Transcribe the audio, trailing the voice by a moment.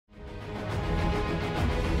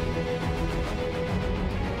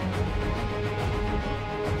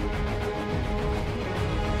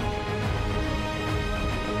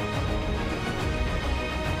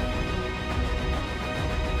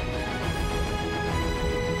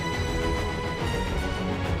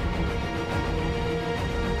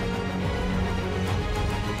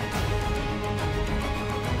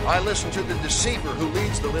I listen to the deceiver who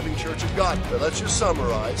leads the living church of God. But let's just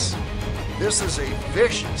summarize. This is a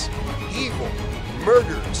vicious, evil,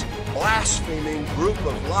 murderous, blaspheming group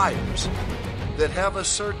of liars that have a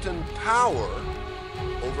certain power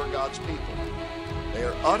over God's people. They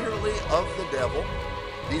are utterly of the devil.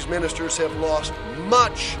 These ministers have lost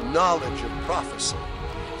much knowledge of prophecy.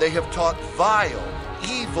 They have taught vile,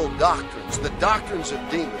 evil doctrines, the doctrines of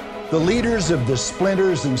demons. The leaders of the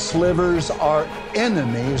splinters and slivers are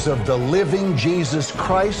enemies of the living Jesus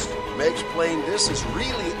Christ. Makes plain this is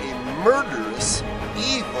really a murderous,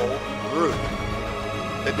 evil group.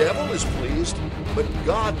 The devil is pleased, but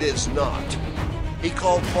God is not. He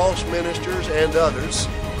called false ministers and others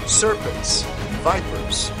serpents,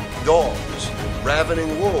 vipers, dogs,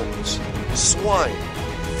 ravening wolves, swine,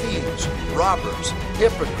 thieves, robbers,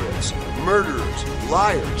 hypocrites, murderers,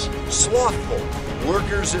 liars, slothful,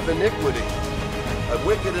 workers of iniquity, a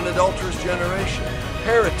wicked and adulterous generation,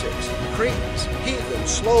 heretics, cretins, heathens,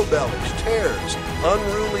 slow bellies, tares,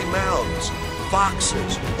 unruly mouths,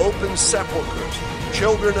 foxes, open sepulchres,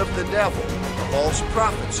 children of the devil, false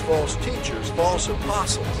prophets, false teachers, false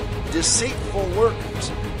apostles, deceitful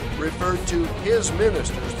workers, referred to his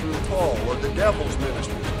ministers through Paul, or the devil's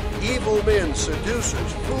ministers, evil men,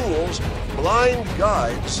 seducers, fools, blind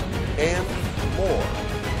guides, and more.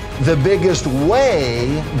 The biggest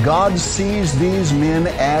way God sees these men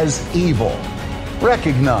as evil.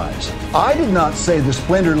 Recognize, I did not say the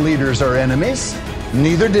splinter leaders are enemies.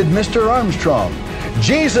 Neither did Mr. Armstrong.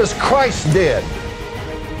 Jesus Christ did.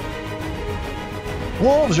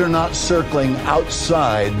 Wolves are not circling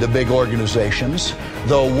outside the big organizations.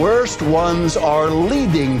 The worst ones are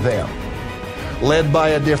leading them. Led by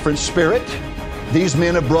a different spirit, these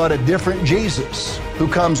men have brought a different Jesus, who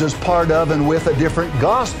comes as part of and with a different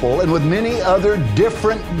gospel and with many other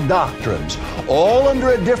different doctrines, all under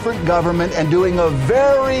a different government and doing a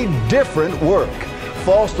very different work,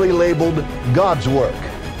 falsely labeled God's work.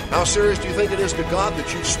 How serious do you think it is to God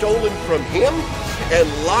that you've stolen from Him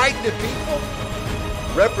and lied to people?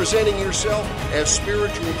 Representing yourself as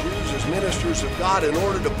spiritual Jews, as ministers of God, in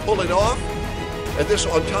order to pull it off? And this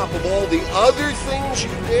on top of all the other things you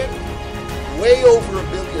did? Way over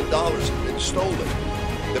 $1 billion have been stolen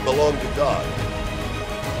that belong to God.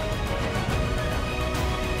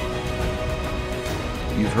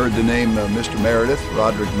 You've heard the name Mr. Meredith,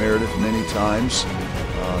 Roderick Meredith, many times.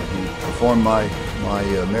 He performed my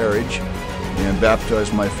marriage and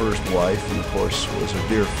baptized my first wife, and of course was a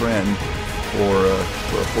dear friend for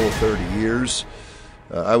a full 30 years.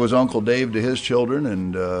 I was Uncle Dave to his children,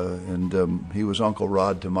 and he was Uncle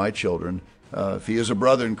Rod to my children. If he is a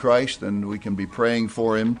brother in Christ, then we can be praying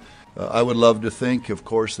for him. I would love to think, of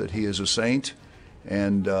course, that he is a saint,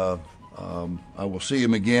 and I will see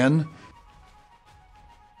him again.